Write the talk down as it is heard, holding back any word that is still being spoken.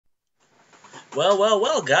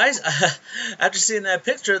Well, guys. After seeing that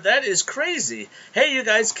picture, that is crazy. Hey, you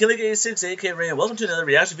guys, Killing86, AK Ray, and welcome to another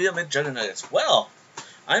reaction video, Mcjuggernuggets. Well,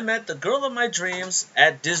 I met the girl of my dreams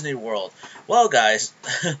at Disney World. Well, guys,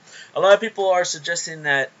 a lot of people are suggesting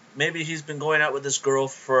that maybe he's been going out with this girl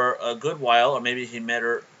for a good while, or maybe he met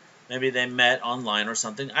her, maybe they met online or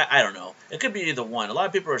something. I don't know. It could be either one. A lot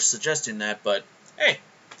of people are suggesting that, but hey,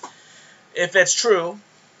 if that's true.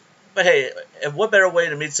 But hey, what better way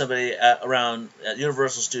to meet somebody around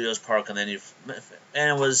Universal Studios Park and then it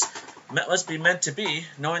must be meant to be,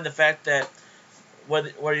 knowing the fact that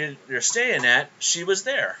where you're staying at, she was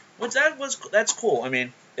there. That's cool. I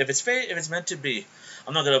mean, if it's meant to be,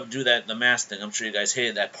 I'm not gonna do that the mask thing. I'm sure you guys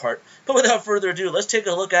hated that part. But without further ado, let's take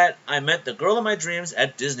a look at I met the girl of my dreams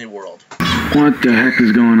at Disney World. What the heck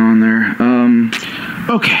is going on there?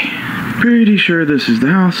 Okay. Pretty sure this is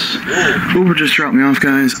the house. Uber just dropped me off,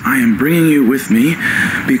 guys. I am bringing you with me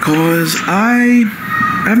because I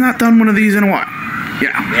have not done one of these in a while.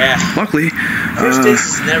 Yeah. Luckily, First date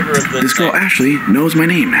is never a good this girl Ashley knows my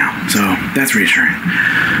name now, so that's reassuring.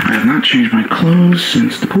 I have not changed my clothes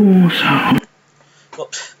since the pool, so...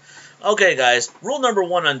 Well, okay, guys. Rule number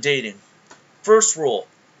 1 on dating. First rule: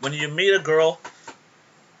 when you meet a girl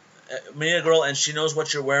and she knows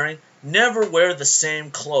what you're wearing, never wear the same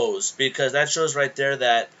clothes, because that shows right there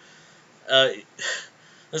that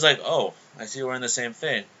it's like, oh, I see you wearing the same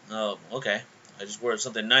thing. Oh, okay. I just wore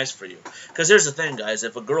something nice for you. Because here's the thing, guys.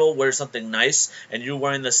 If a girl wears something nice and you're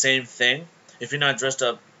wearing the same thing, if you're not dressed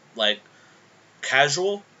up like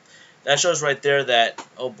casual, that shows right there that,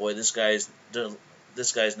 oh boy, this guy's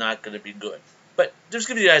not going to be good. But just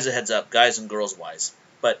give you guys a heads up, guys and girls wise.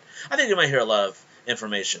 But I think you might hear a lot of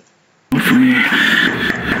information.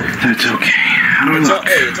 That's okay. How do I look?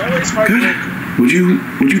 Hey, it's always hard Good. to... Would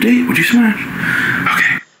you date? Would you smash?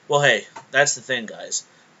 Okay. Well, hey, that's the thing, guys.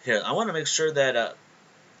 Here, I want to make sure that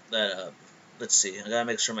let's see. I gotta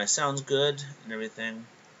make sure my sound's good and everything.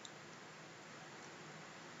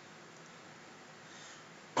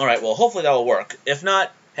 All right. Well, hopefully that will work. If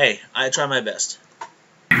not, hey, I try my best.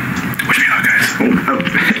 Wish me luck, guys.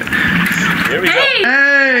 Here we go.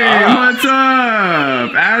 Hey, what's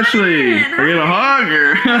up, Ashley? I get a hug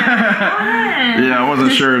or? Yeah, I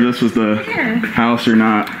wasn't sure if this was the house or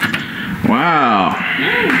not. Wow.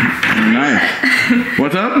 Nice.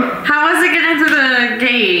 What's up? How was it getting to the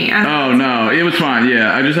gate? Oh no, it was fine.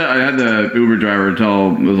 Yeah, I had the Uber driver tell,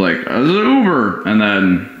 was like, "This is an Uber," and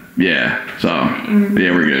then yeah, so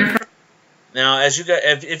yeah, we're good. Now, as you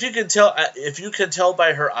guys, if you can tell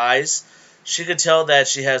by her eyes, she could tell that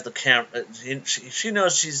she has the camera. She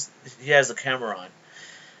knows he has the camera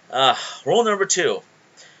on. Rule number 2: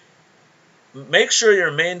 make sure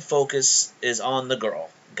your main focus is on the girl,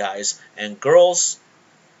 guys. And girls,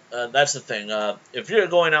 that's the thing. If you're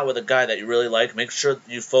going out with a guy that you really like, make sure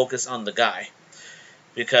you focus on the guy,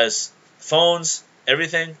 because phones,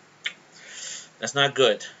 everything, that's not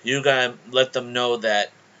good. You gotta let them know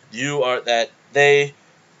that they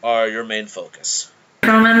are your main focus.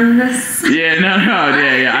 Filming this? Yeah, no,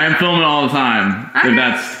 yeah. I am filming all the time. Okay.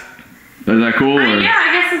 Is that cool? Or? Yeah,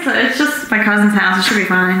 I guess it's just my cousin's house. It should be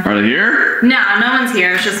fine. Are they here? No one's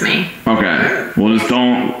here. It's just me. Okay. Well, just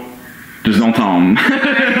don't tell them.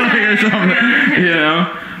 Or something. You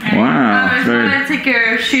know? Wow. I just want to take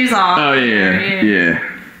your shoes off. Oh yeah.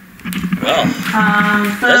 Well,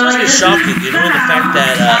 that must be shocking, you know, the fact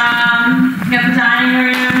that you got the dining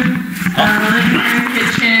room, living room,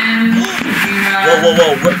 kitchen.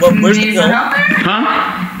 Whoa, where's the pill?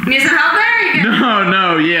 Huh? Need some help there?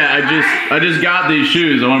 No, yeah, I just got these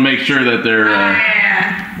shoes. I want to make sure that they're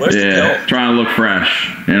Where's the pill? Trying to look fresh,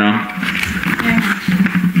 you know?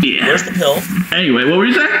 Yeah. Where's the pill? Anyway, what were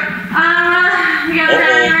you saying? You got the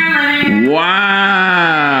dining room, living room.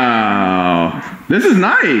 Wow. This is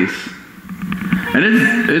nice. And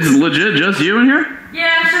it's legit just you in here?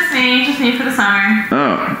 Yeah, it's just me for the summer.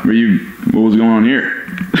 Oh, what was going on here?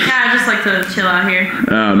 Yeah, I just like to chill out here.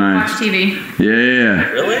 Oh, nice. Watch TV. Yeah.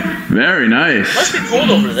 Really? Very nice. It must be cold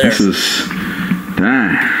over there. This is...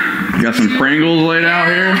 Dang. Got some Pringles laid out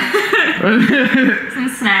here. Some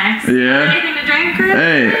snacks. Yeah. Anything to drink, Chris?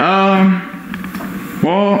 Hey,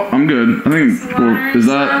 well, I'm good. I think... Well, is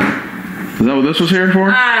that what this was here for?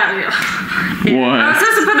 Yeah. What? I was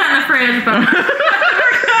supposed to put that in the fridge, but I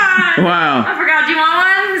forgot. Wow. I forgot. Do you want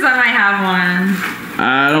one? Because I might have one.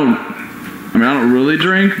 I don't really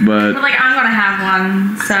drink, but like, I'm gonna have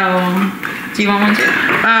one. So, do you want one too?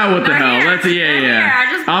 What the hell? Let's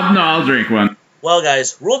yeah. I'll drink one. Well,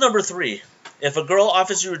 guys, rule number 3: if a girl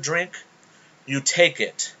offers you a drink, you take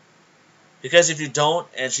it. Because if you don't,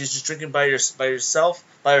 and she's just drinking by herself,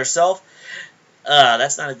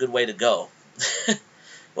 that's not a good way to go.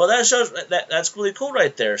 Well, that shows that's really cool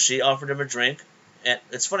right there. She offered him a drink, and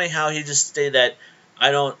it's funny how he just stated that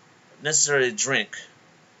I don't necessarily drink.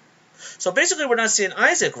 So basically, we're not seeing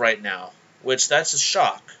Isaac right now, which that's a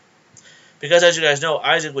shock. Because as you guys know,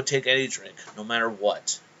 Isaac would take any drink, no matter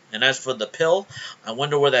what. And as for the pill, I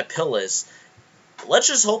wonder where that pill is. Let's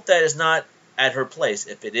just hope that it's not at her place.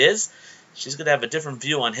 If it is, she's going to have a different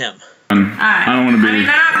view on him. Alright. I don't want to be... I mean,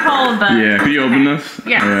 they're not cold, but... Yeah, can you open this?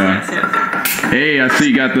 Yes. Hey, I see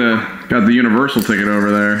you got the Universal ticket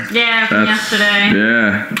over there. Yeah, from yesterday.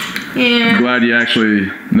 Yeah. Yeah. Glad you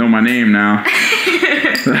actually know my name now.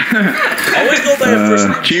 Always go by your first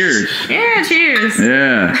name. Cheers. Yeah, cheers.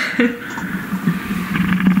 Yeah.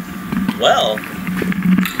 Well.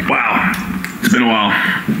 Wow. It's been a while.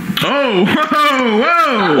 Oh, whoa,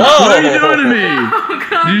 whoa. Whoa. What are you doing to me?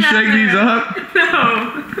 Oh, Did you shake these up? No.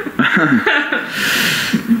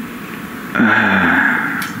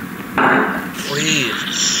 Breathe.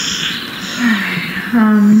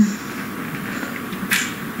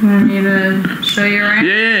 Want me to show you around?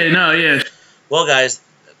 Yeah. Well, guys,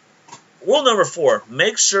 rule number 4: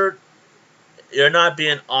 make sure you're not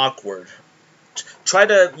being awkward. Try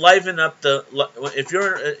to liven up if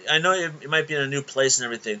you're. I know you might be in a new place and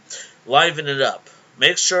everything. Liven it up.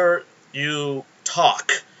 Make sure you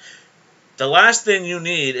talk. The last thing you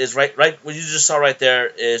need is right. What you just saw right there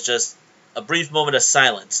is just a brief moment of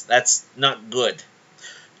silence. That's not good.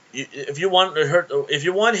 If you want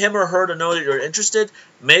him or her to know that you're interested,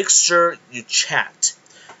 make sure you chat.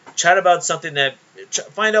 Chat about something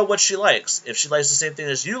find out what she likes. If she likes the same thing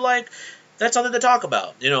as you like, that's something to talk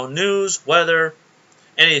about. You know, news, weather,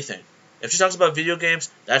 anything. If she talks about video games,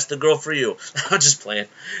 that's the girl for you. I'm just playing.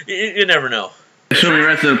 You never know. Show me the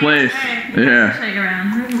rest of the place. Yeah. Shake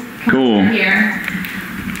around. Cool. Here.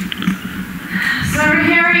 So over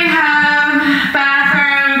here we have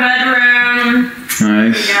bathroom, bedroom.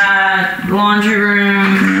 Nice. We got laundry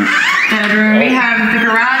room, bedroom. We have the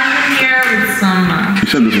garage in here with some. You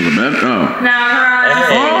said this was a bed? Oh. No, garage.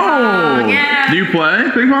 Hey. Oh. Yeah. Do you play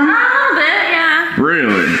ping pong? A little bit, yeah.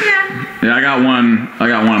 Really? Yeah. Yeah, I got one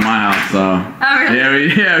in my house, so. Oh,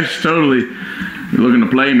 really? Yeah, she's totally looking to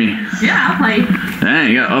play me. Yeah, I'll play.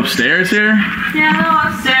 Dang, you got upstairs here? Yeah, a little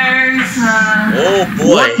upstairs. Oh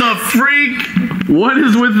boy! What the freak? What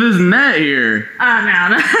is with this net here?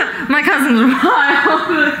 No. My cousin's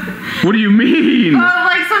wild. What do you mean? Well,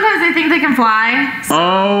 like sometimes they think they can fly. So,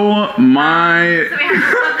 Oh my. so we have to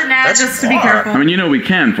put the net That's just to be far. careful. I mean, you know we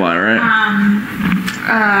can fly, right?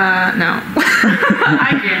 No.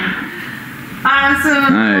 I can. So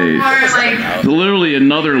Nice. more like It's literally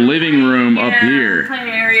another living room up here. play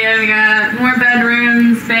area. We got more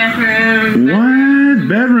bedrooms, bathrooms. What?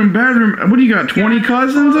 Bedroom. What do you got? 20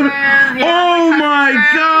 cousins? Oh my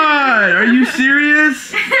god! Are you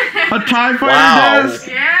serious? A TIE fighter Wow. desk?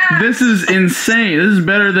 Yeah. This is insane. This is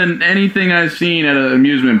better than anything I've seen at an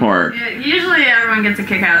amusement park. Yeah, usually everyone gets a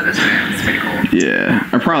kick out of this room. It's pretty cool. Yeah,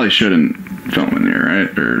 I probably shouldn't film in here, right?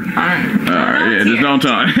 Or alright, yeah, just don't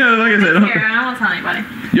tell me. Like I said, Here, I won't tell anybody.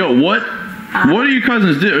 yo, what do your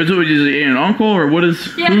cousins do? Is it an aunt and uncle, or what is?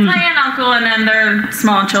 Yeah, it's my aunt and uncle, and then their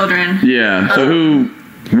small children. Yeah. So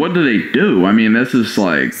what do they do? I mean, this is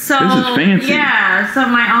like this is fancy. Yeah, so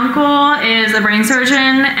my uncle is a brain surgeon,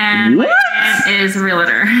 and What? my aunt is a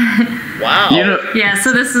realtor. Wow. You know, Yeah,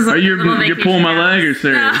 so this is a are you little you're vacation pulling my house. leg or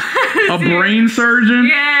serious? No. A brain surgeon?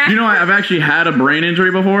 Yeah. You know, I've actually had a brain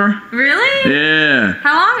injury before. Really? Yeah.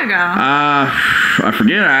 How long ago? I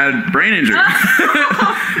forget. I had brain injury.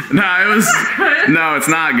 No, it's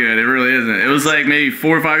not good. It really isn't. It was like maybe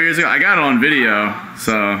 4 or 5 years ago. I got it on video.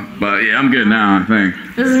 So, but yeah, I'm good now, I think.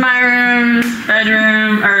 This is my room,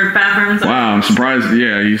 bedroom, or bathroom. So Wow, I'm surprised.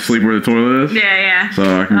 Yeah, you sleep where the toilet is? Yeah.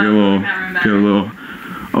 So I can get a little.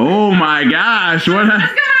 Oh my gosh! What? Let's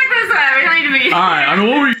go back this way. We don't need to be. All right. I mean,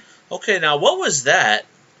 what were you? Okay, now what was that?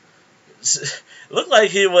 It looked like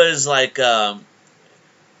he was like.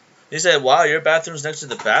 He said, "Wow, your bathroom's next to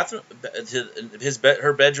the bathroom.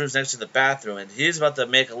 Her bedroom's next to the bathroom," and he's about to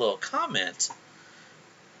make a little comment.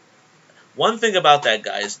 One thing about that,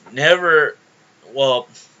 guys, never. Well,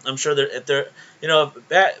 I'm sure if they're,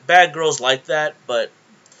 bad girls like that, but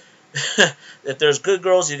if there's good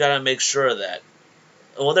girls, you gotta make sure of that.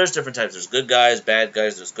 Well, there's different types. There's good guys, bad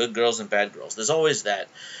guys. There's good girls and bad girls. There's always that.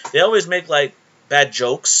 They always make like bad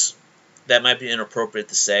jokes that might be inappropriate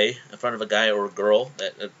to say in front of a guy or a girl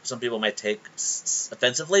that some people might take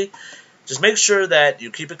offensively. Just make sure that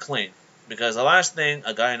you keep it clean, because the last thing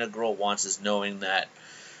a guy and a girl wants is knowing that,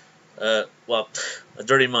 a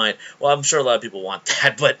dirty mind. Well, I'm sure a lot of people want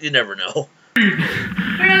that, but you never know.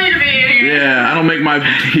 We don't need to be in here. Yeah, I don't make my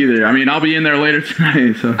bed either. I mean, I'll be in there later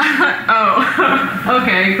tonight, so. Oh,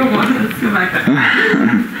 okay, come on, let's go back there.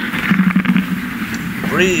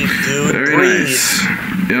 Breathe, dude. Very breathe. nice.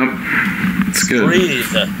 Yep. It's good.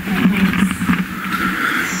 Breathe.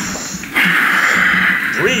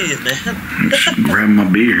 Breathe, man. Just grab my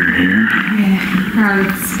beer here. Yeah,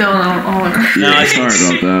 it's spilling all over. Yeah,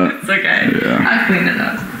 sorry about that. It's okay. Yeah. I'll clean it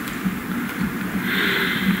up.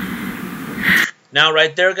 Now,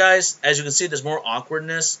 right there, guys, as you can see, there's more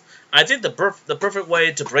awkwardness. I think the perfect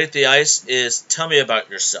way to break the ice is tell me about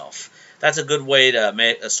yourself. That's a good way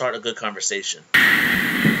to start a good conversation.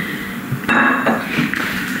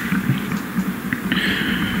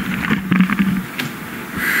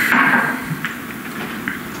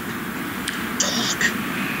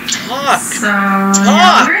 Talk. So,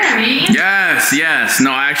 Talk. Yes.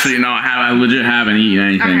 No, actually, no. I legit haven't eaten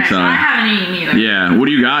anything. Okay, so I haven't eaten either. yeah. What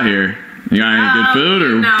do you got here? You got any good food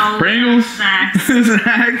or no, Pringles? Snacks.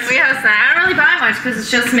 Snacks. We have snacks. I don't really buy much because it's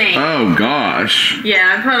just me. Oh gosh.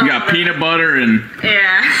 Yeah, I put You got peanut butter and.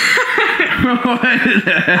 Yeah. What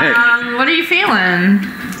the heck? What are you feeling?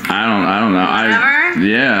 I don't know. Whatever?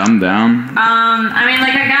 Yeah, I'm down. I mean,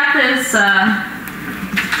 like I got this.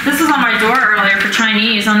 This was on my door earlier for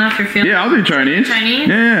Chinese. I don't know if you're feeling. Yeah, I'll do Chinese. Chinese?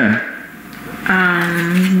 Yeah.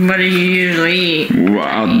 What do you usually eat? Well,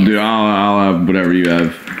 I'll have whatever you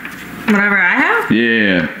have. Whatever I have?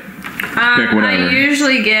 Yeah. Pick whatever. I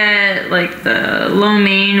usually get like the lo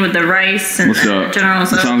mein with the rice and What's up? general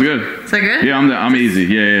stuff. Sounds good. Is that good? Yeah, I'm easy.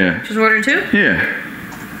 Yeah. Just order two? Yeah.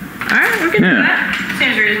 Alright, we can do Yeah. that.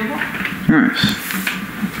 Seems reasonable. Nice.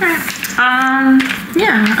 Alright.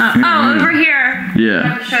 Oh, over here. I Yeah.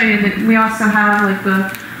 have to show you that we also have like the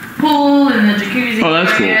pool and the jacuzzi. Oh,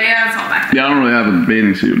 that's cool. Yeah, it's all back there. Yeah, I don't really have a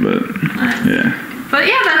bathing suit, but yeah. But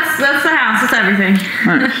yeah, that's the house. That's everything.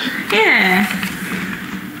 Nice. Yeah.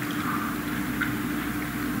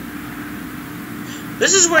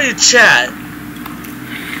 This is where you chat.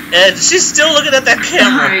 And she's still looking at that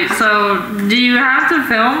camera. Alright, so do you have to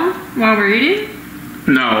film while we're eating?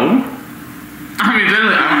 No. I mean,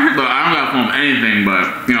 literally, I don't got to film anything,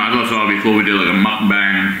 but you know, I thought it'd be cool. We did like a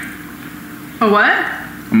mukbang. A what?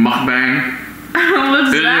 A mukbang.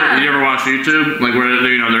 What's that? You ever watch YouTube? Like where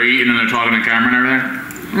they're eating and they're talking to camera and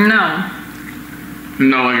everything? No.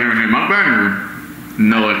 No, like you ever seen mukbang or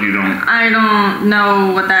no, like you don't? I don't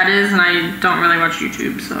know what that is, and I don't really watch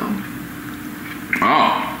YouTube, so.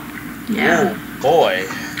 Oh. Yeah. Oh, boy.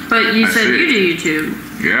 But you I said see. you do YouTube.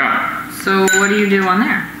 Yeah. So what do you do on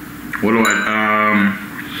there? What do you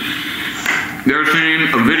ever seen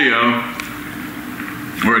a video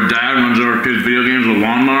where a dad runs over kids' video games with a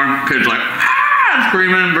lawnmower? Kids like,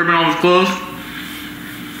 screaming, ripping off his clothes?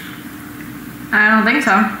 I don't think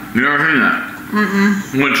so. You ever seen that?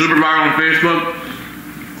 Went super viral on Facebook.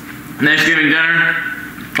 Thanksgiving dinner.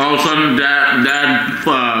 All of a sudden, dad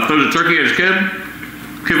throws a turkey at his kid.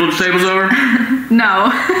 Kid flips the tables over. No.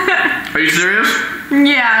 Are you serious?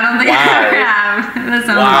 Yeah, I don't think I ever have. That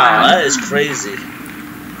sounds wild. That is crazy.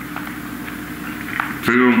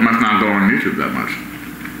 So you must not go on YouTube that much.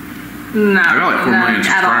 No. I got like 4 million at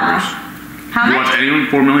subscribers. all. How You much? watch anyone?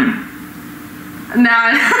 4 million. No.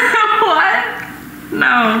 What?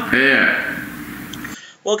 No. Yeah.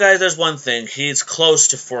 Well, guys, there's one thing. He's close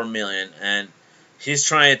to 4 million, and he's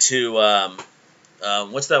trying to,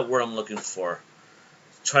 what's that word I'm looking for?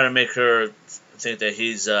 Trying to make her think that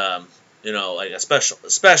he's, you know, like a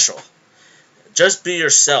special. Just be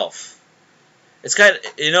yourself. It's kind of,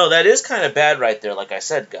 you know, that is kind of bad right there, like I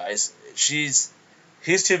said, guys. He's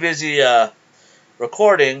too busy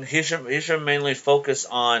recording. He should mainly focus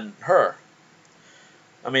on her.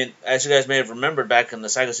 I mean, as you guys may have remembered back in the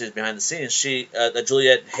Psycho series behind the scenes, that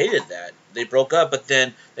Juliet hated that. They broke up, but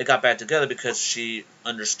then they got back together because she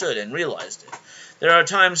understood and realized it. There are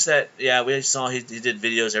times that, yeah, we saw he did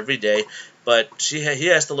videos every day, but he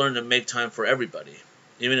has to learn to make time for everybody,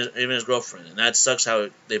 even his girlfriend, and that sucks how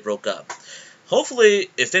they broke up. Hopefully,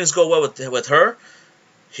 if things go well with her,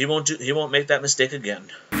 he won't make that mistake again.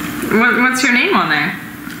 What's your name on there?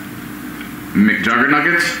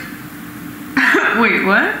 Mcjuggernuggets? Wait,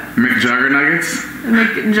 what? Mcjuggernuggets?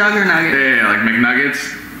 Mcjuggernuggets. Yeah, like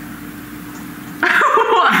McNuggets.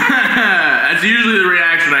 What? That's usually the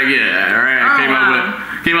reaction I get. All right, I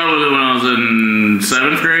came up with it when I was in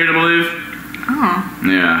 7th grade, I believe. Oh.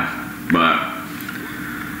 Yeah, but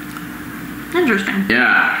Interesting.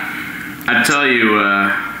 yeah, I'd tell you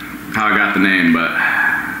how I got the name, but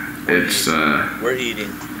it's We're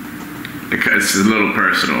eating. it's a little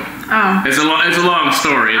personal. Oh. It's a long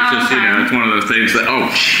story. It's just, okay. you know, it's one of those things that, oh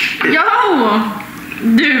shit. Yo!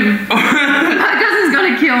 Dude. My cousin's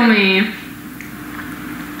gonna kill me.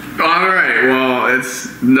 All right. Well,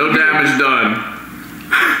 it's no damage done.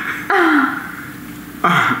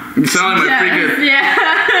 You sound like my freaking. Yeah.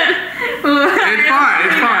 It's fine.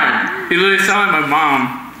 It's fine. You literally sound like my mom.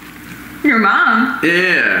 Your mom?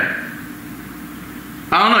 Yeah.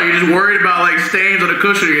 I don't know. You're just worried about like stains on the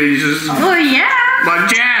cushion. You just. Well, yeah. Like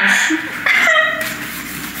Jess.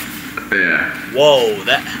 Yeah. Whoa,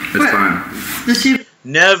 that. It's fine. Does she?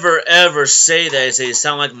 Never ever say that. I say you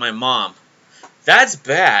sound like my mom. That's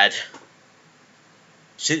bad.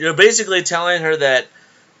 You're basically telling her that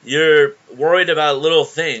you're worried about little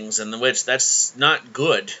things, in which that's not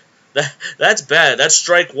good. That's bad. That's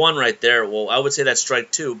strike one right there. Well, I would say that's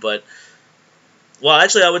strike two, but... Well,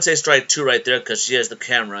 actually, I would say strike two right there, because she has the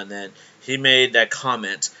camera, and then he made that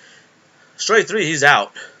comment. Strike three, he's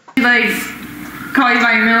out. Like, call you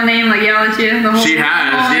by your middle name, like yell at you the whole She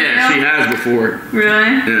has, yeah, she has before. Really?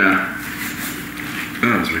 Yeah.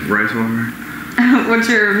 Oh, it's like rice over. What's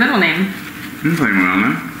your middle name? I'm talking about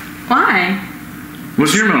that. Why?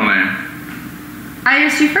 What's your middle name? I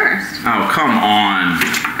asked you first. Oh, come on.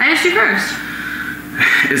 I asked you first.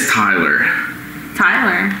 It's Tyler.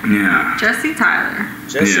 Tyler. Yeah. Jesse Tyler.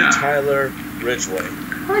 Jesse Yeah. Tyler Ridgway.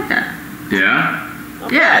 I like that. Yeah?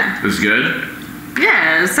 Not Yeah. It's good?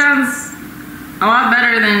 Yeah, it sounds a lot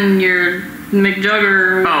better than your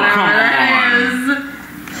Mcjugger. Oh, come that on.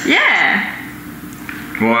 is. Yeah.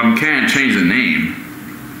 Well, I can't change the name.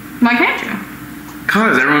 Why can't you?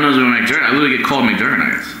 Because everyone knows what Mcjuggernuggets. I literally get called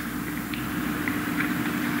Mcjuggernuggets.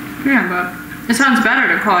 Yeah, but it sounds better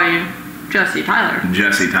to call you Jesse Tyler.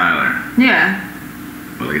 Jesse Tyler. Yeah.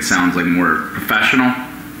 But like it sounds like more professional.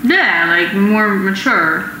 Yeah, like more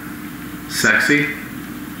mature. Sexy.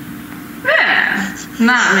 Yeah.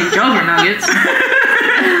 Not Mcjuggernuggets.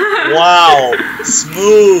 Wow.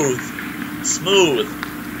 Smooth. Smooth.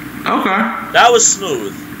 Okay. That was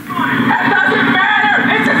smooth. It doesn't matter!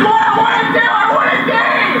 It's just what I want to do! I want to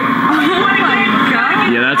game! Oh my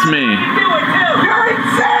god. Yeah, that's me. Do it too! You're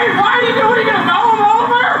insane! Why are you doing it? Mow him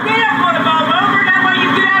over? Yeah, I'm gonna mow him over. That way you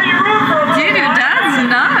get out of your room for a little Dude, bit. that's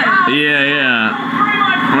nuts. Yeah.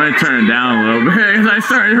 I'm gonna turn it down a little bit because I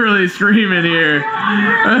started really screaming here.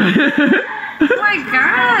 Oh my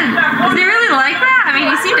god. Is he really like that? I mean,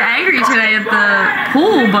 he seemed angry today at the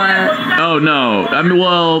pool, but... Oh no! I mean,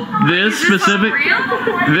 well, this Is this one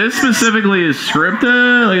real? specifically is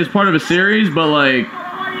scripted, like it's part of a series, but like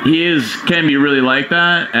can be really like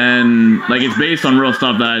that, and like it's based on real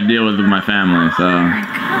stuff that I deal with my family. So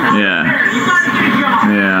yeah.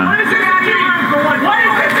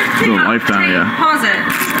 It's a lifetime, Hey, yeah. pause it.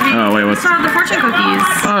 Oh wait, what's? Saw the fortune cookies.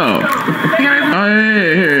 Oh. You gotta open. Oh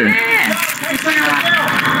yeah. Yeah.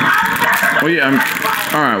 Well, yeah,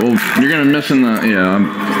 all right, well, you're gonna miss in the, yeah.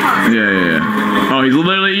 Oh, he's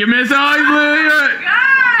literally, you missed, oh, he's literally,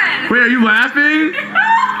 God! wait, are you laughing?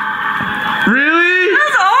 Really?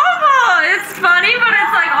 That's awful. It's funny, but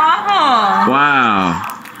it's like awful. Wow.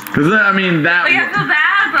 Because, I mean, that, Like, I feel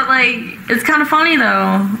bad, but like, it's kind of funny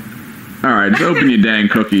though. all right, just open your dang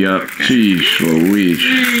cookie up. Jeez Louise.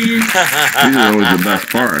 These are always the best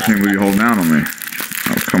part. I think we hold down on me.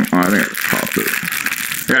 Oh, come on, I think I popped it.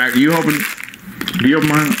 Yeah, do you open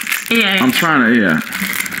mine? Yeah. I'm trying to, yeah.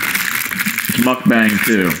 It's mukbang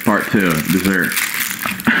 2, part 2, dessert.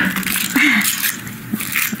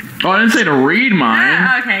 Oh, I didn't say to read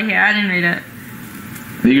mine. Okay, here, I didn't read it.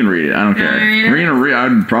 You can read it, I don't care.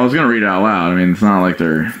 I was gonna read it out loud. I mean, it's not like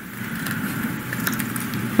they're...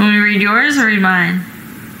 Want me to read yours or read mine?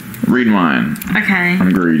 Read mine. Okay.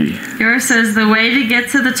 I'm greedy. Yours says, the way to get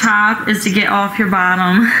to the top is to get off your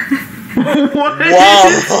bottom. What?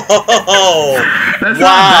 Whoa! That's not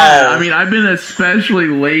bad. I mean, I've been especially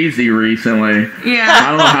lazy recently. Yeah. I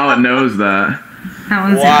don't know how it knows that. That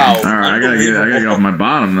one's Wow. it. All right, I gotta get off my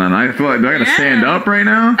bottom then. I feel like, do I gotta stand up right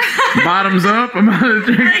now? Bottoms up. I'm about to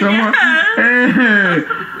drink some more. Hey.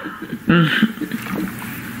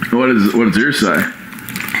 What does yours say?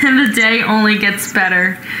 And the day only gets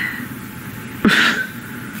better.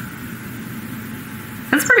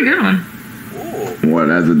 That's a pretty good one. Ooh. What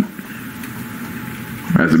has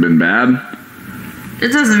it been bad? It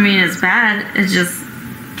doesn't mean it's bad. It's just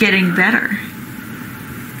getting better.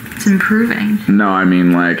 It's improving. No, I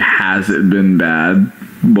mean like, has it been bad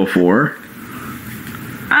before?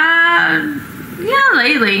 Yeah,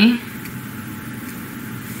 lately.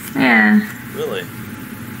 Yeah. Really?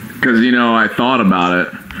 Because, I thought about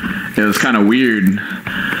it. It was kind of weird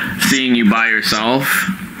seeing you by yourself,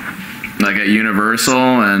 like at Universal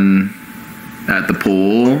and at the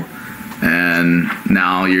pool, and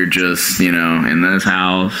now you're just, in this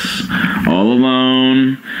house, all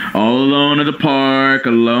alone at the park,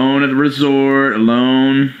 alone at the resort,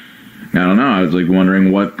 alone I don't know. I was like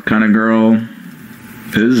wondering what kind of girl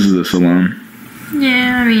is this alone?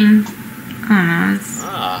 Yeah, I mean, I don't know.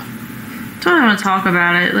 Don't really want to talk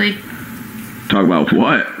about it. Like, talk about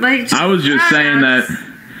what? Like, I was just saying that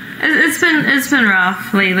it's been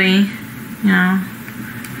rough lately. You know,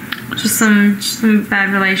 just some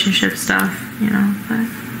bad relationship stuff. You know, but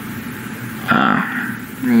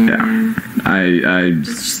yeah. I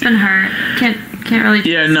just been hurt. Can't really.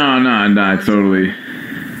 Yeah, no, I totally.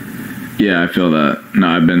 Yeah, I feel that. No,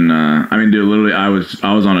 I've been. I mean, dude, literally, I was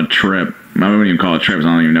on a trip. I wouldn't even call it trips. I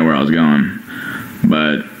don't even know where I was going.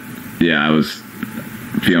 But yeah, I was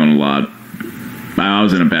feeling a lot. I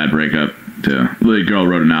was in a bad breakup too. The girl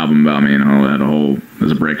wrote an album about me, and all that. It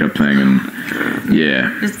was a breakup thing, and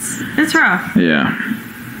yeah, it's rough. Yeah,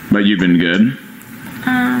 but you've been good.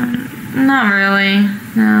 Not really.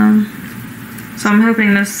 No. So I'm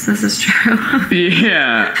hoping this is true.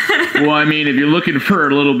 Yeah. Well, I mean, if you're looking for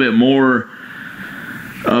a little bit more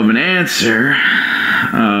of an answer,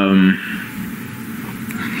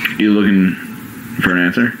 you looking for an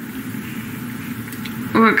answer?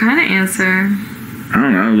 What kind of answer? I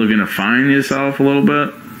don't know. Looking to find yourself a little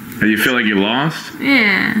bit? Or you feel like you lost?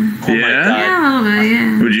 Yeah. Oh my God. Yeah, a little bit,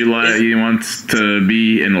 yeah. Would you you want to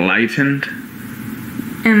be enlightened?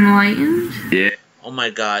 Enlightened? Yeah. Oh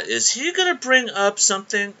my God, is he gonna bring up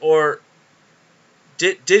something, or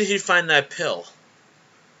did he find that pill?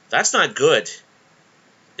 That's not good.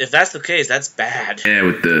 If that's the case, that's bad. Yeah,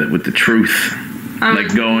 with the truth.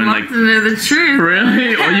 Like going like to know the truth.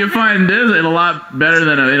 Really? Well, you find this a lot better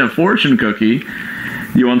than in a fortune cookie.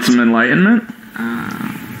 You want some enlightenment?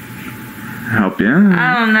 Help you?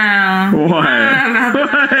 I don't know. What? I don't know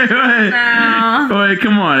about that. No. Wait,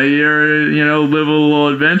 come on. Live a little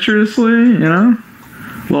adventurously,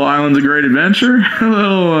 Little Islands of Great Adventure? A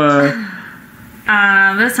little,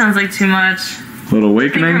 that sounds like too much. Little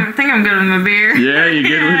awakening? I think I'm good with my beer. Yeah, you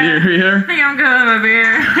good with your beer? I think I'm good with my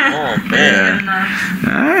beer. Oh, man. Yeah.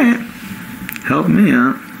 Alright. Help me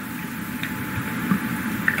out.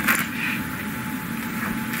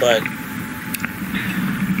 But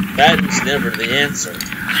that is never the answer.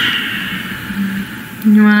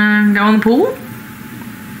 You wanna go in the pool?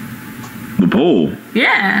 The pool?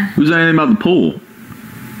 Yeah. Who's saying anything about the pool?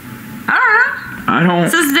 I don't know. I don't.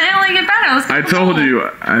 Since the day only get better. Let's go I to the told pool. you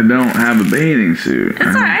I don't have a bathing suit. It's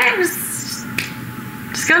alright.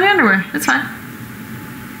 Just go in the underwear. It's fine.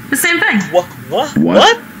 The same thing. What?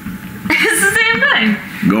 It's the same thing.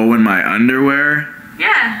 Go in my underwear?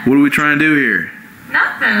 Yeah. What are we trying to do here?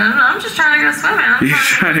 Nothing. I'm just trying to go swimming. You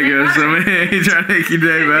trying to go swimming? You trying to make your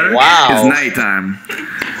day better? Wow. It's nighttime.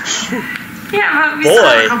 Yeah, we still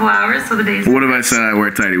have a couple hours, so the day's... What if I said I wear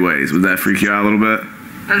tighty whities? Would that freak you out a little bit?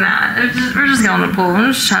 Nah, we're just going to the pool.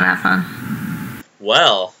 I'm just trying to have fun.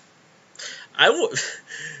 Well, I would...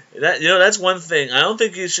 that's one thing. I don't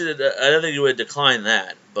think you should... I don't think you would decline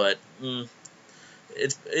that, but... I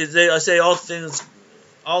say all things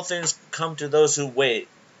come to those who wait.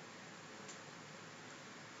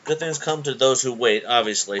 Good things come to those who wait,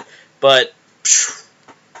 obviously. But...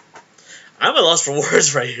 I'm at loss for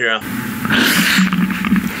words right here.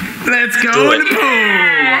 Let's go in the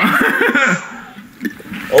pool!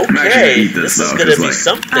 Okay, this is going to be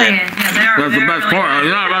something. Oh, yeah, That's the best part.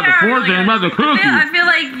 It's not about the fortune, it's about the cookie. I feel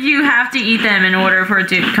like you have to eat them in order for it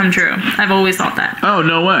to come true. I've always thought that. Oh,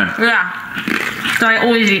 no way. Yeah. So I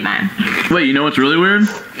always eat mine. Wait, you know what's really weird?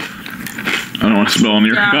 I don't want to spill on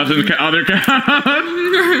your other couch.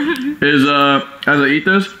 Is, as I eat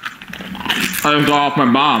this, I just got off my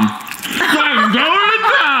bomb. Let's go to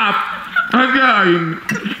the top!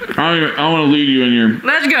 I want to lead you in your...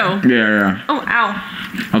 Let's go. Yeah. Oh, ow.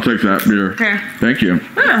 I'll take that beer. Okay. Thank you.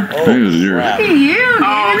 Yeah. Oh, Thank you. crap. Look at you.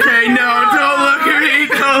 Okay, no, don't look at me.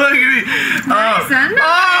 Don't look at me. Nice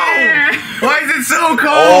underwear. Why is it so Oh,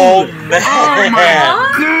 cold? man. Oh, my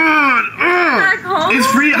God. Not cold. It's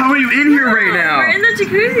free. How are you in here right now? We're in the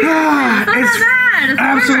jacuzzi. Ah, It's not it's that bad. It's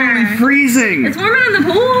absolutely warmer. freezing. It's warmer than the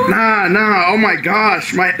pool. Nah. Oh my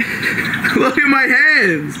gosh. Look at my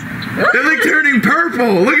hands. They're like turning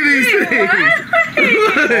purple. Look at these things.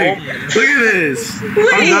 Look at this.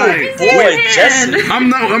 I'm dying. Boy, Jesse. I'm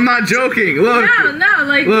not joking. Look. No,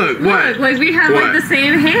 Look, what? Like we have What? like the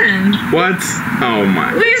same hand. What? Oh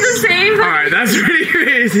my. We have the same. Alright, that's pretty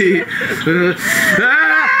crazy.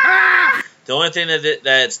 The only thing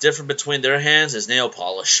that's different between their hands is nail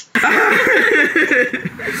polish. Alright,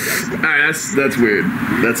 that's weird.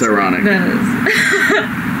 That's ironic. That is.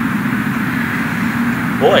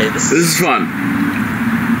 Boy, this This is fun.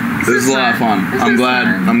 This is a lot of fun. I'm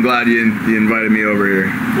glad you invited me over here.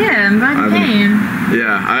 Yeah, I'm glad you came.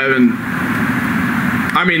 Yeah, I haven't.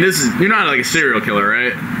 I mean, you're not like a serial killer,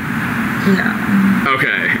 right? No.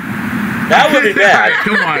 Okay. That would be bad.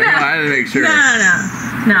 Come on, no, I had to make sure. No.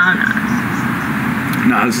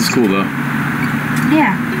 No, this is cool though.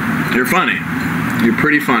 Yeah. You're funny. You're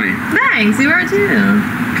pretty funny. Thanks, you are too.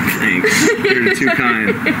 Thanks. You're too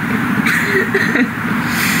kind.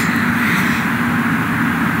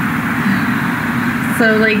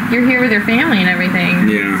 So, like, you're here with your family and everything.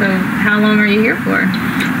 Yeah. So, how long are you here for?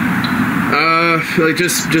 Like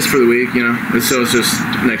just for the week, you know. So it's just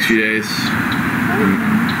next few days. Yeah.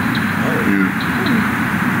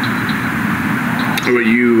 How about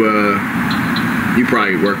you? You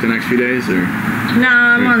probably work the next few days, or? No,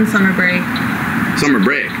 I'm on summer break. Summer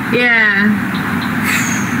break. Yeah.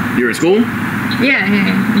 You're in school? Yeah,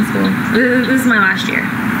 in school. This is my last year.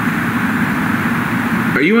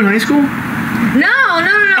 Are you in high school? No.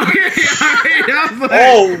 Okay.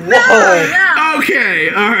 Oh, whoa. No. Okay.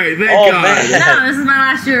 All right. Thank Oh, God. man. No, this is my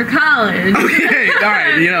last year of college. Okay. All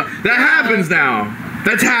right. You know that happens now.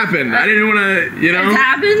 That's happened. I didn't want to. You know. It's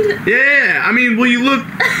happened? Yeah. I mean, well, you look.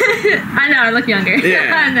 I know, I look younger.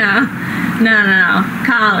 Yeah. I know. No.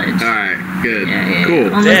 College. All right. Good. Yeah. Cool.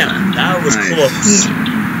 Almost Damn, done. that was Nice. close.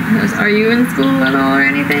 Are you in school at all or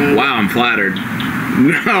anything? Wow, I'm flattered.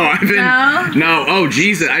 No, I've been. No? Oh,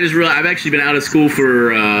 Jesus. I just realized I've actually been out of school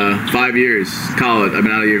for 5 years. College. I've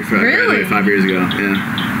been out of here for I graduated 5 years ago. Yeah.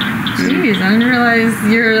 Jeez, I didn't realize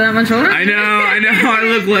you're that much older. I know. I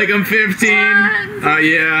look like I'm 15. What?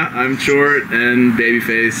 Yeah, I'm short and baby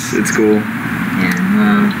face. It's cool. Yeah,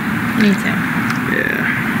 well, me too. Yeah.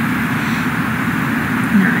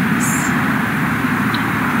 Nice.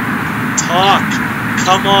 Talk.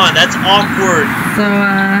 Come on, that's awkward. So,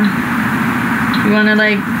 you wanna,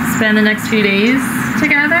 like, spend the next few days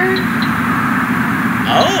together?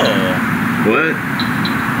 Oh. What?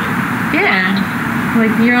 Yeah.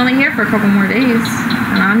 Like, you're only here for a couple more days.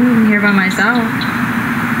 And I'm here by myself.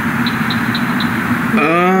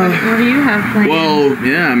 What do you have planned? Well,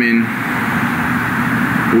 yeah. I mean,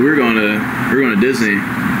 we're going to Disney,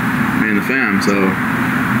 me and the fam. So,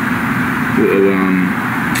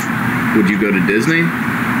 would you go to Disney?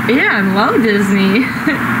 Yeah, I love Disney.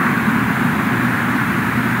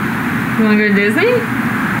 You wanna go to Disney?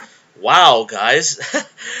 Wow, guys.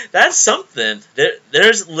 That's something.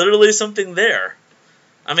 There's literally something there.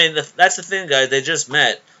 I mean, that's the thing, guys. They just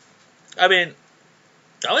met. I mean,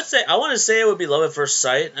 I want to say it would be love at first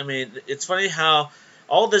sight. I mean, it's funny how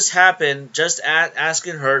all this happened just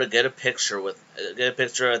asking her to get a picture at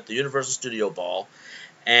the Universal Studio Ball,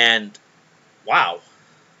 and wow.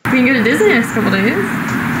 We can go to Disney next couple days.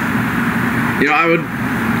 You know, I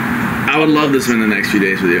would love to spend the next few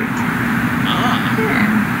days with you. Ah.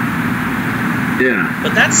 Yeah. Yeah.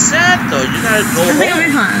 But that's sad, though. You gotta go I think it'll be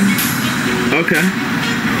home. fun. Okay.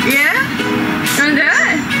 Yeah? You wanna do it?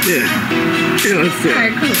 Yeah. Yeah, let's do it.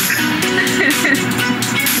 Alright,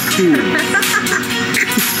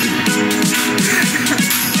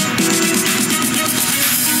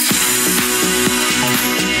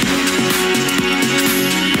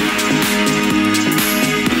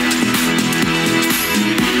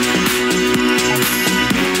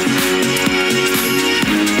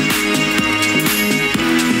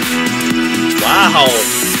 Wow.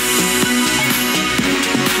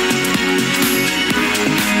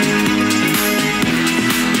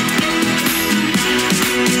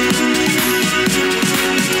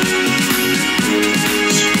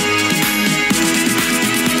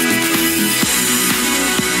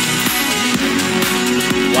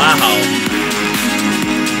 Wow.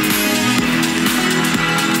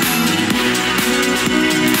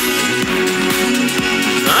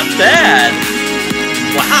 Not bad.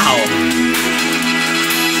 Wow.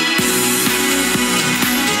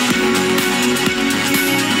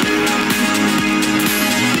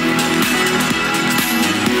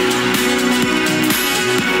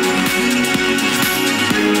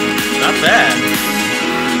 Not bad.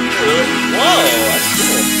 Whoa, that's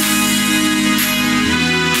cool.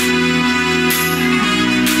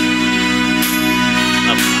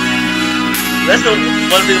 That's the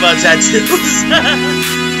one thing about tattoos.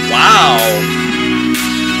 Wow.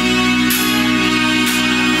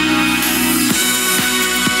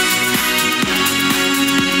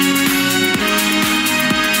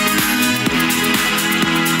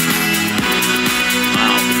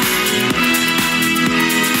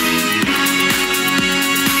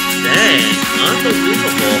 Dang,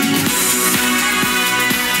 unbelievable.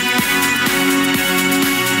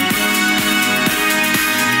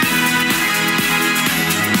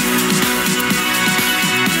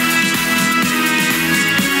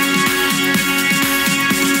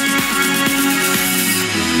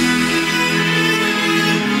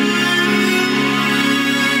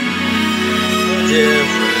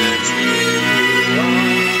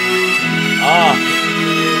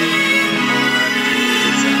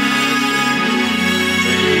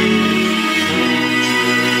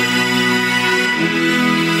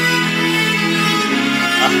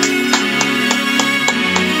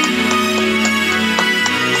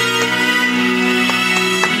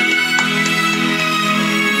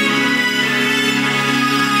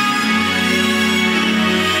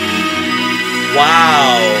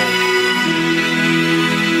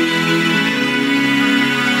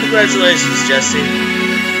 Congratulations, Jesse.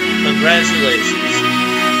 Congratulations.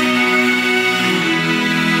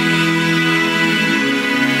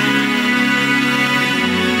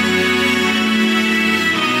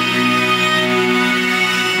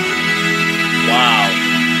 Wow.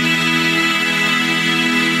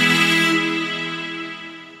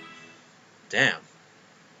 Damn.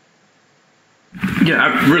 Yeah,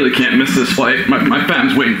 I really can't miss this flight. My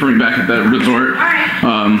fam's waiting for me back at that resort. Alright.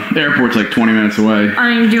 The airport's like 20 minutes away. I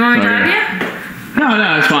mean, do you want me to So, drive yeah. you?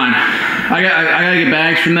 No, it's fine. I gotta get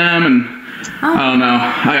bags from them, and Oh. I don't know.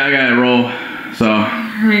 I gotta roll. So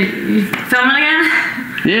Hey, you filming again?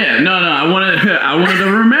 yeah, no, I wanted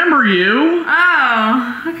to remember you.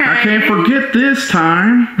 Oh, okay. I can't forget this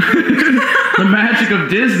time. The magic of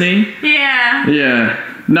Disney. Yeah. Yeah.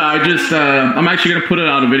 No, I'm actually gonna put it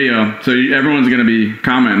out a video, so everyone's gonna be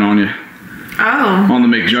commenting on you Oh. on the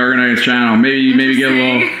Mcjuggernuggets channel. Maybe get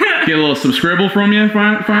a little subscribble from you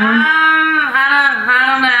finally. I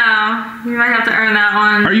don't know. You might have to earn that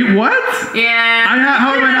one. Are you what? Yeah.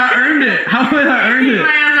 How have I not earned it? How have I not earned You it?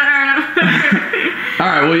 might have to earn it. All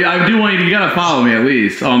right. Well, I do want you. You gotta follow me at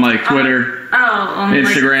least on like Twitter, on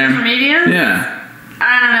Instagram. Like, social media? Yeah.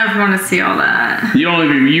 I don't know if you want to see all that. You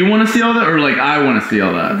want to see all that, or like I want to see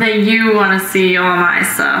all that? That you want to see all my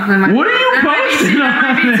stuff. What are you posting That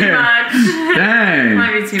might be too on much. Dang.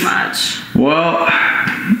 Might be too much. Well,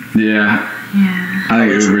 yeah. Yeah. I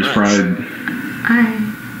think Uber's probably. Alright.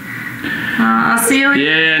 I'll see you later.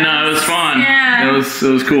 Yeah, no, it was fun. Yeah. It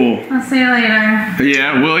was cool. I'll see you later.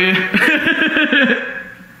 Yeah, will you?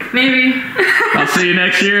 Maybe. I'll see you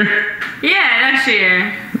next year. Yeah, next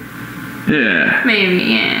year. Yeah. Maybe,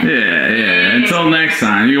 yeah. Yeah. Until next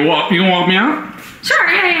time. You can walk me out? Sure,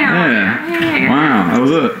 yeah. Yeah. Wow, that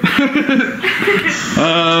was it.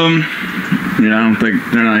 Yeah, I don't think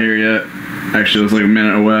they're not here yet. Actually, it was like a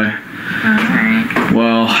minute away. Alright.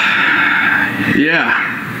 Well, yeah.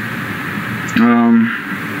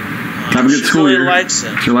 Have a good school really year. likes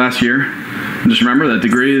him. It's your last year. And just remember that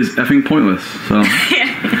degree is effing pointless. So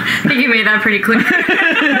I think you made that pretty clear.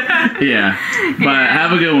 yeah. But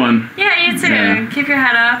have a good one. Yeah, you too. Yeah. Keep your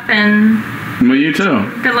head up and Well, you too.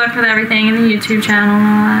 good luck with everything in the YouTube channel and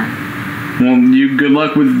all that. Well, you good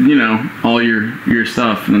luck with all your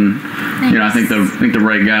stuff, and I think the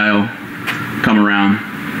right guy will come around,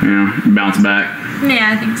 bounce back.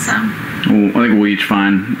 Yeah, I think so. Well, I think we'll each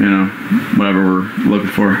find whatever we're looking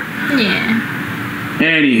for. Yeah.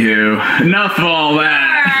 Anywho, enough of all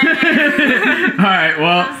that. All right.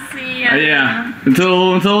 Well, I'll see ya. yeah.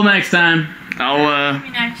 Until next time. I'll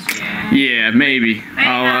Maybe next year. yeah, maybe. Wait,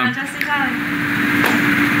 I'll Jesse Valley.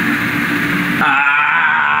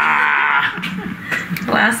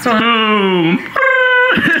 Last one. boom.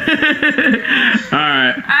 All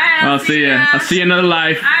right. Alright, I'll see ya. ya. I'll see you another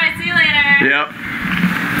life. Alright, see you later. Yep.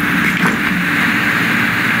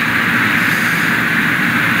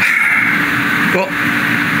 Well,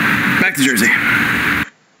 back to Jersey.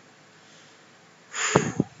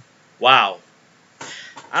 Wow.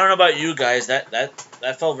 I don't know about you guys.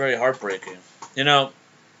 That felt very heartbreaking. That's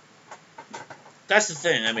the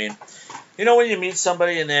thing. I mean, when you meet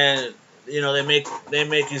somebody and then they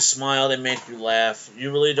make you smile, they make you laugh.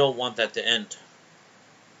 You really don't want that to end.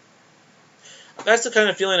 That's the kind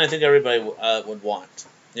of feeling I think everybody would want.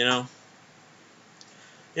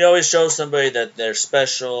 You always show somebody that they're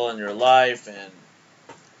special in your life, and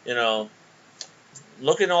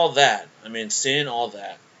look at all that. I mean, seeing all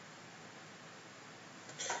that.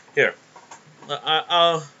 Here,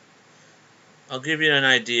 I'll give you an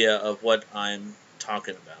idea of what I'm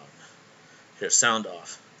talking about. Here, sound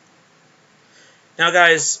off. Now,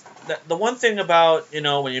 guys, the one thing about,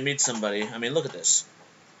 when you meet somebody, I mean, look at this.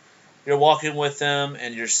 You're walking with them,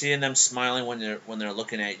 and you're seeing them smiling when they're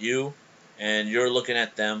looking at you, and you're looking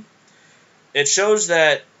at them. It shows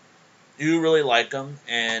that you really like them,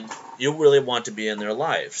 and you really want to be in their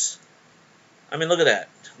lives. I mean, look at that.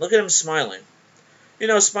 Look at them smiling.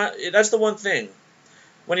 That's the one thing.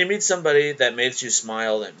 When you meet somebody that makes you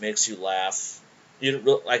smile, that makes you laugh,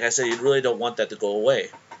 like I said, you really don't want that to go away.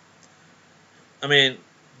 I mean,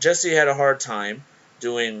 Jesse had a hard time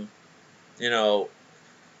doing,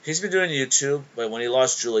 he's been doing YouTube, but when he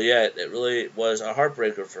lost Juliet, it really was a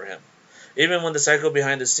heartbreaker for him. Even when the Psycho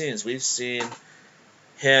Behind the Scenes, we've seen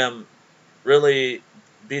him really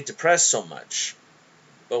be depressed so much.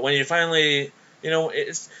 But when you finally,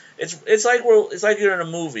 it's like you're in a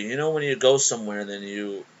movie. When you go somewhere and then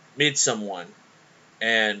you meet someone,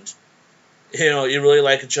 and you really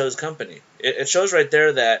like each other's company. It shows right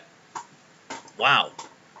there that, wow.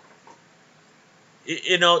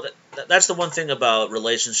 That's the one thing about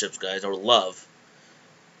relationships, guys, or love.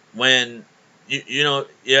 When you know,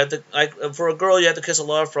 you have to, like, for a girl, you have to kiss a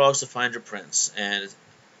lot of frogs to find your prince.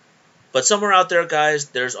 But somewhere out there, guys,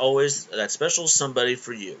 there's always that special somebody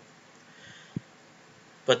for you.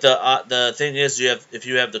 But the thing is, if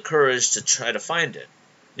you have the courage to try to find it,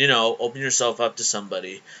 you know, open yourself up to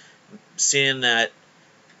somebody, seeing that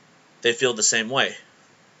they feel the same way.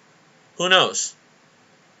 Who knows?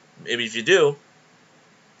 Maybe if you do,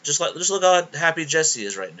 just look how happy Jesse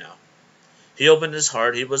is right now. He opened his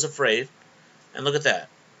heart. He was afraid, and look at that.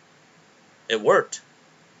 It worked.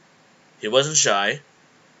 He wasn't shy.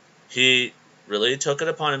 He really took it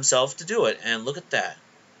upon himself to do it, and look at that.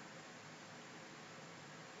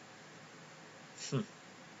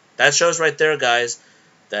 That shows right there, guys,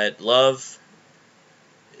 that love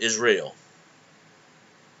is real.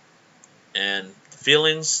 And the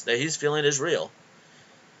feelings that he's feeling is real.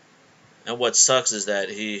 And what sucks is that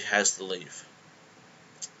he has to leave.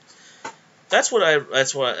 That's what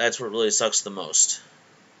really sucks the most.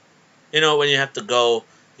 You know, when you have to go,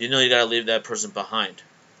 you know you gotta leave that person behind.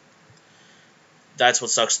 That's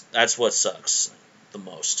what sucks. That's what sucks the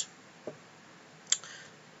most.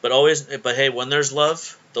 But hey, when there's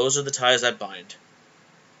love, those are the ties that bind.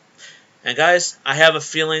 And guys, I have a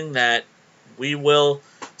feeling that we will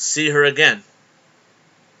see her again.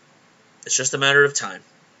 It's just a matter of time.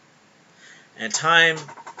 And time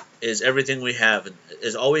is everything we have,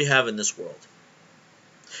 is all we have in this world.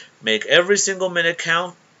 Make every single minute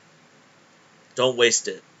count. Don't waste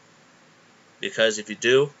it. Because if you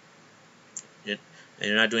do, and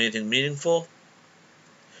you're not doing anything meaningful,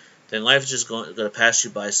 then life is just going to pass you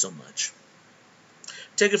by so much.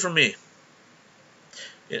 Take it from me.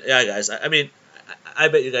 Yeah, guys, I mean, I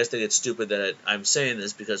bet you guys think it's stupid that I'm saying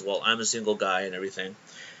this because, well, I'm a single guy and everything.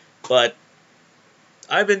 But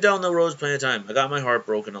I've been down the roads plenty of time. I got my heart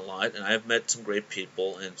broken a lot, and I've met some great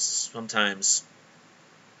people, and sometimes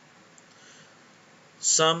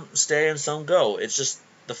some stay and some go. It's just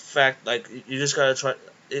the fact, like, you just gotta try.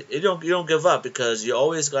 You don't give up, because you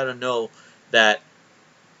always gotta know that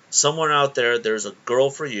somewhere out there there's a girl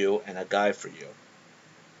for you and a guy for you.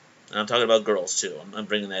 And I'm talking about girls too. I'm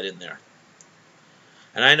bringing that in there.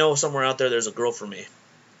 And I know somewhere out there there's a girl for me.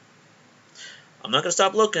 I'm not gonna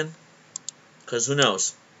stop looking, because who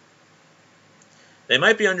knows? They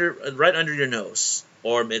might be right under your nose,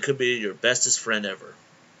 or it could be your bestest friend ever.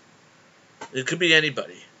 It could be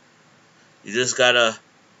anybody. You just gotta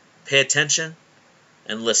pay attention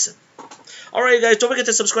and listen. Alright, guys, don't forget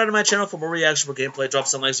to subscribe to my channel for more reaction, for gameplay. Drop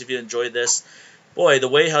some likes if you enjoyed this. Boy, the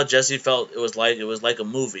way how Jesse felt, it was like a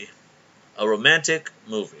movie, a romantic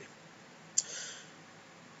movie.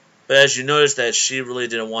 But as you notice, that she really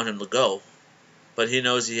didn't want him to go, but he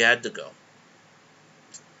knows he had to go.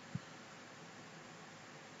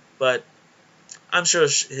 But I'm sure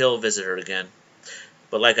he'll visit her again.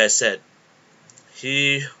 But like I said,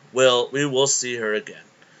 we will see her again.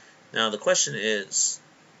 Now the question is,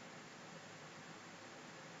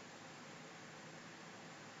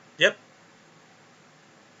 yep.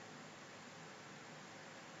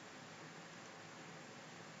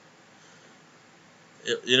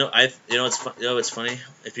 It's funny.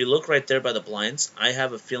 If you look right there by the blinds, I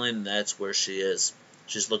have a feeling that's where she is.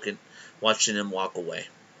 She's looking, watching him walk away.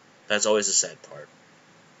 That's always the sad part.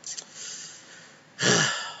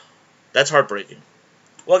 That's heartbreaking.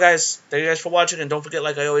 Well, guys, thank you guys for watching, and don't forget,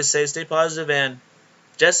 like I always say, stay positive. And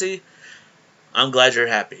Jesse, I'm glad you're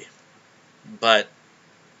happy, but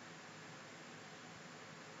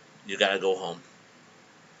you gotta go home.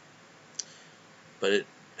 But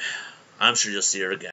I'm sure you'll see her again.